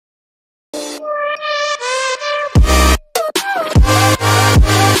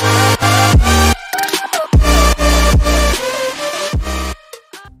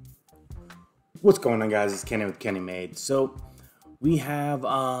What's going on, guys? It's Kenny with Kenny Made. So we have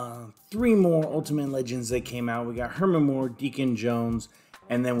three more Ultimate Legends that came out. We got Herman Moore, Deacon Jones,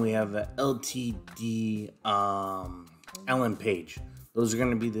 and then we have the LTD Ellen Page. Those are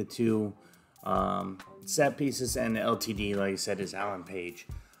going to be the two set pieces, and the LTD, like I said, is Alan Page.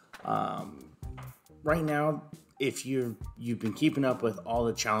 Right now, if you've been keeping up with all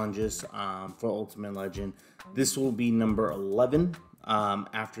the challenges for Ultimate Legend, this will be number 11.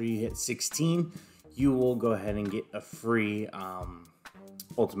 After you hit 16, you will go ahead and get a free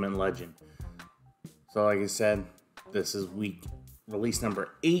Ultimate Legend. So like I said, this is release number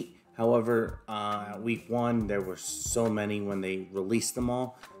 8. However, at week 1, there were so many when they released them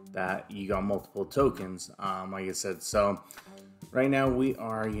all that you got multiple tokens, like I said. So right now we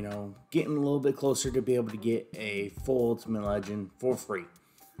are, getting a little bit closer to be able to get a full Ultimate Legend for free.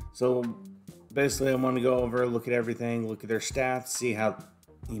 So basically, I want to go over, look at everything, look at their stats, see how,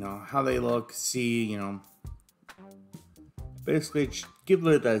 how they look, see, basically just give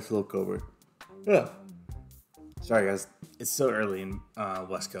it a nice look over. Yeah. Sorry, guys. It's so early in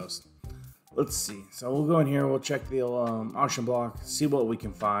West Coast. Let's see. So we'll go in here, we'll check the auction block, see what we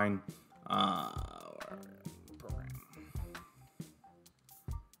can find.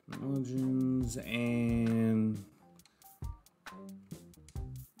 Legends and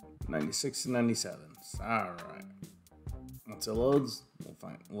 96 and 97. All right. Once it loads,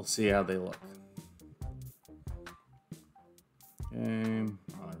 we'll see how they look. Okay,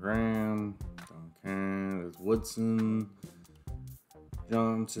 hologram. Okay, there's Woodson,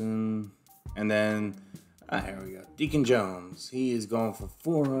 Johnson, and then here we go. Deacon Jones. He is going for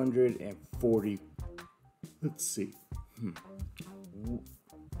 440. Let's see.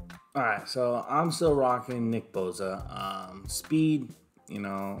 All right, so I'm still rocking Nick Bosa. Speed,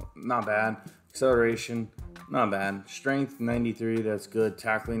 not bad. Acceleration, not bad. Strength, 93, that's good.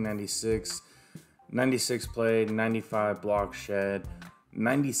 Tackling, 96. 96 play, 95 block shed,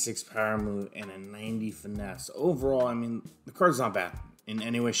 96 power move, and a 90 finesse. Overall, the card's not bad in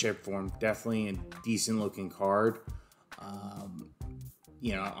any way, shape, or form. Definitely a decent looking card.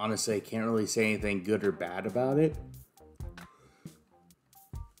 Honestly, I can't really say anything good or bad about it.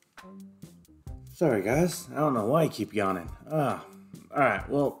 Sorry, guys. I don't know why I keep yawning. Alright,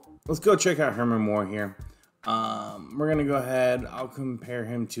 well, let's go check out Herman Moore here. We're going to go ahead. I'll compare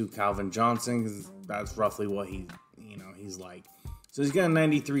him to Calvin Johnson because that's roughly what he's like. So he's got a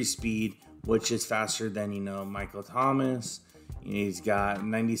 93 speed, which is faster than, Michael Thomas. He's got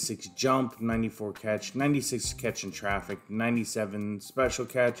 96 jump, 94 catch, 96 catch in traffic, 97 special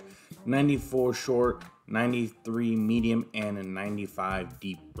catch, 94 short, 93 medium, and a 95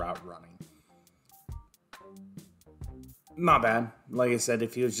 deep route running. Not bad. Like I said,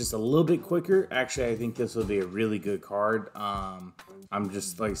 if he was just a little bit quicker, actually, I think this would be a really good card. I'm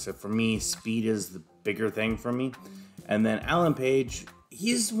just, like I said, for me, speed is the bigger thing for me. And then Alan Page,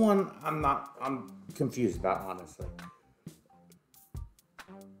 he's one I'm confused about, honestly.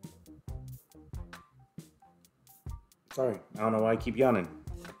 Sorry, I don't know why I keep yawning.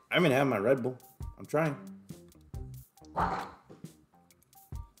 I haven't had my Red Bull. I'm trying.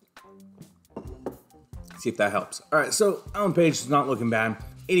 See if that helps. All right, so Alan Page is not looking bad.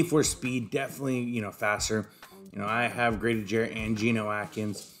 84 speed, definitely, faster. I have Grady Jarrett and Geno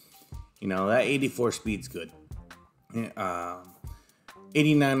Atkins. That 84 speed's good.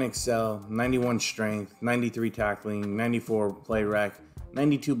 89 excel, 91 strength, 93 tackling, 94 play rec,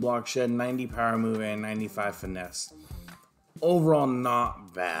 92 block shed, 90 power move, and 95 finesse. Overall,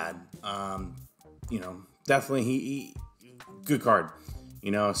 not bad. Definitely he good card.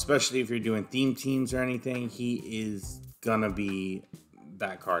 Especially if you're doing theme teams or anything, he is gonna be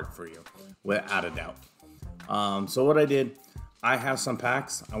that card for you, without a doubt. So what I did, I have some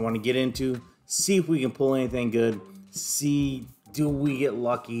packs I want to get into, see if we can pull anything good, do we get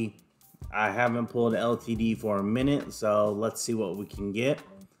lucky. I haven't pulled LTD for a minute, so let's see what we can get.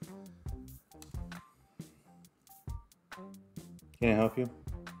 Can I help you?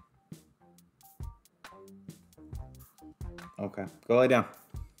 Okay, go lay down.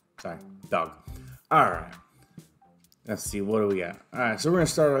 Sorry, dog. All right. Let's see, what do we got? All right, so we're going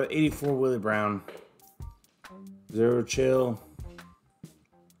to start with 84 Willie Brown. 0 Chill.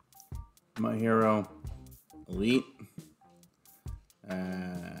 My Hero. Elite.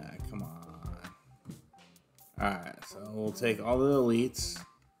 Come on. All right, so we'll take all the elites.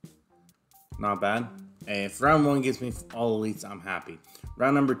 Not bad. Hey, if round 1 gets me all elites, I'm happy.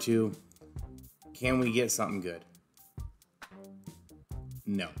 Round number 2, can we get something good?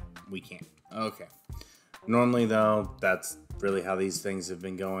 No, we can't. Okay. Normally, though, that's really how these things have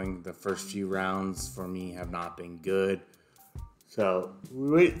been going. The first few rounds for me have not been good. So,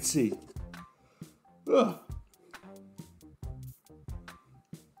 wait and see. Ugh.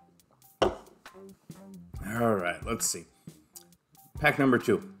 All right, let's see. Pack number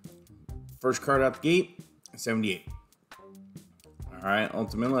 2. First card out the gate, 78. All right,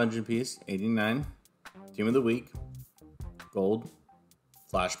 Ultimate Legend piece, 89. Team of the Week, Gold,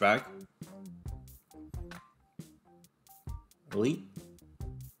 Flashback, Elite.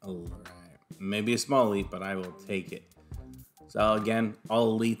 All right, maybe a small elite, but I will take it. So again,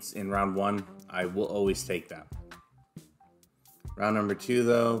 all elites in round 1, I will always take that. Round number 2,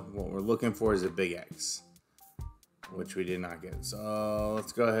 though, what we're looking for is a big X, which we did not get. So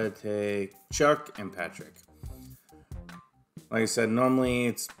let's go ahead and take Chuck and Patrick. Like I said, normally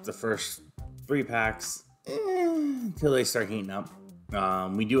it's the first 3 packs until they start heating up.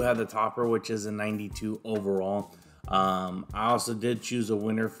 We do have the topper, which is a 92 overall. I also did choose a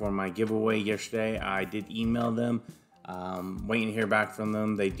winner for my giveaway yesterday. I did email them, waiting to hear back from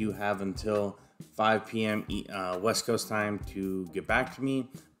them. They do have until 5 p.m. West Coast time to get back to me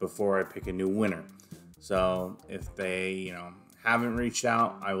before I pick a new winner. So if they, haven't reached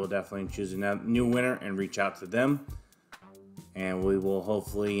out, I will definitely choose a new winner and reach out to them. And we will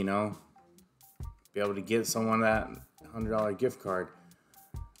hopefully, be able to get someone that $100 gift card.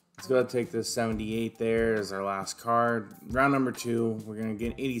 Let's go ahead and take this 78 there as our last card. Round number 2, we're going to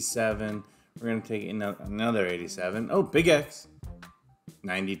get 87. We're going to take another 87. Oh, Big X.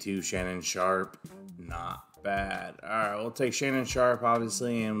 92, Shannon Sharpe. Not bad. All right, we'll take Shannon Sharpe,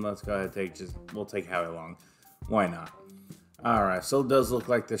 obviously, and let's go ahead and we'll take Howie Long. Why not? All right, so it does look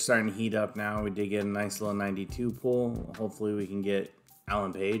like they're starting to heat up now. We did get a nice little 92 pull. Hopefully we can get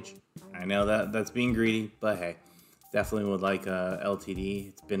Alan Page. I know that's being greedy, but hey, definitely would like a LTD.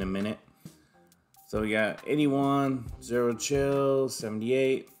 It's been a minute. So we got 81, Zero Chill,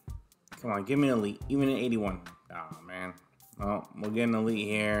 78. Come on, give me an elite, even an 81. Oh, man. Well, we'll get an elite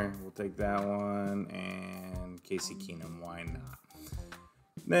here. We'll take that one, and Casey Keenum, why not?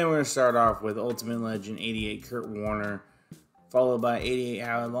 Then we're going to start off with Ultimate Legend 88 Kurt Warner, followed by 88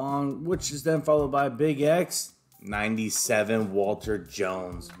 Howie Long, which is then followed by Big X, 97 Walter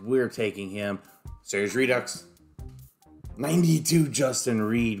Jones. We're taking him. Series Redux, 92 Justin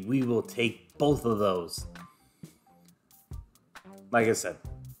Reed. We will take both of those. Like I said,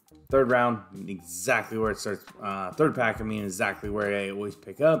 third round, exactly where it starts. Third pack, exactly where I always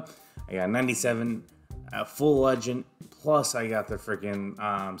pick up. I got 97 full legend, plus I got the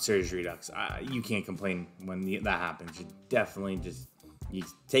freaking Series Redux. You can't complain when that happens. You definitely you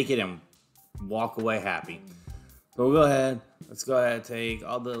take it and walk away happy. So we'll go ahead. Let's go ahead and take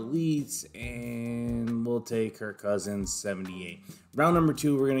all the elites, and we'll take Kirk Cousins, 78. Round number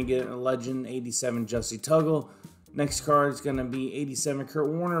 2, we're going to get a legend, 87 Jussie Tuggle. Next card is going to be 87 Kurt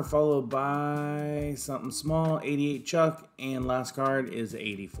Warner, followed by something small, 88 Chuck, and last card is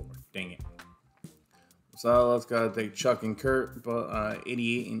 84. Dang it. So let's go ahead and take Chuck and Kurt, but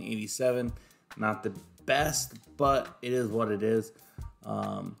 88 and 87. Not the best, but it is what it is.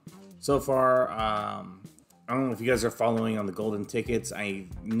 So far, I don't know if you guys are following on the golden tickets. I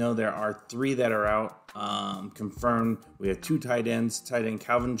know there are 3 that are out, confirmed. We have 2 tight ends, tight end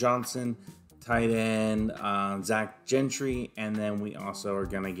Calvin Johnson, tight end Zach Gentry, and then we also are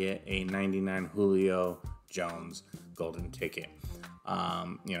going to get a 99 Julio Jones golden ticket.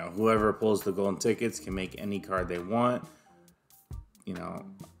 Whoever pulls the golden tickets can make any card they want.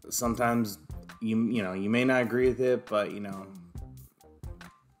 Sometimes you may not agree with it, but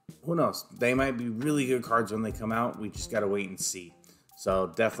who knows? They might be really good cards when they come out. We just got to wait and see.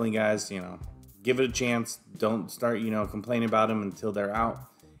 So definitely, guys, give it a chance. Don't start, complaining about them until they're out.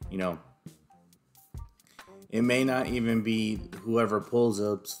 It may not even be whoever pulls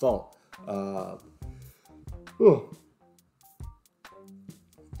up's fault.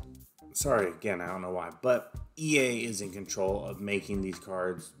 Sorry, again, I don't know why, but EA is in control of making these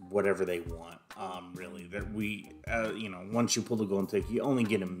cards whatever they want. Really, that once you pull the golden ticket, you only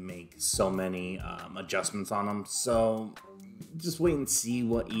get to make so many adjustments on them. So just wait and see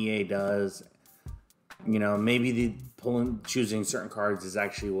what EA does. Maybe choosing certain cards is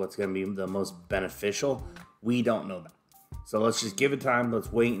actually what's going to be the most beneficial. We don't know that. So let's just give it time.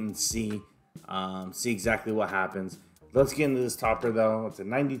 Let's wait and see exactly what happens. Let's get into this topper, though. It's a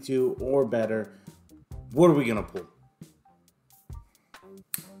 92 or better. What are we going to pull?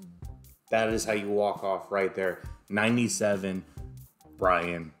 That is how you walk off right there. 97,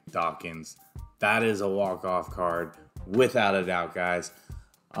 Brian Dawkins. That is a walk-off card, without a doubt, guys.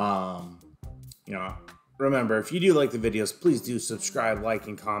 Remember, if you do like the videos, please do subscribe, like,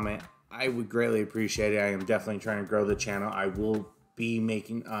 and comment. I would greatly appreciate it. I am definitely trying to grow the channel. I will be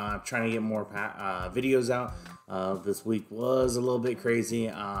trying to get more videos out. This week was a little bit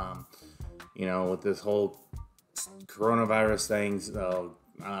crazy. you know, with this whole coronavirus thing. So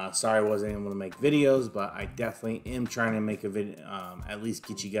sorry I wasn't able to make videos, but I definitely am trying to make a video, at least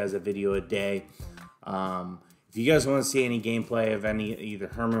get you guys a video a day. If you guys want to see any gameplay of either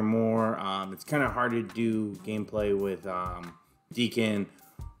Herman Moore, it's kind of hard to do gameplay with Deacon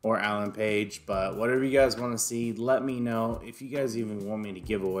or Alan Page, but whatever you guys want to see, let me know. If you guys even want me to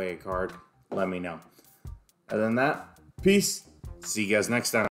give away a card, let me know. Other than that, peace. See you guys next time.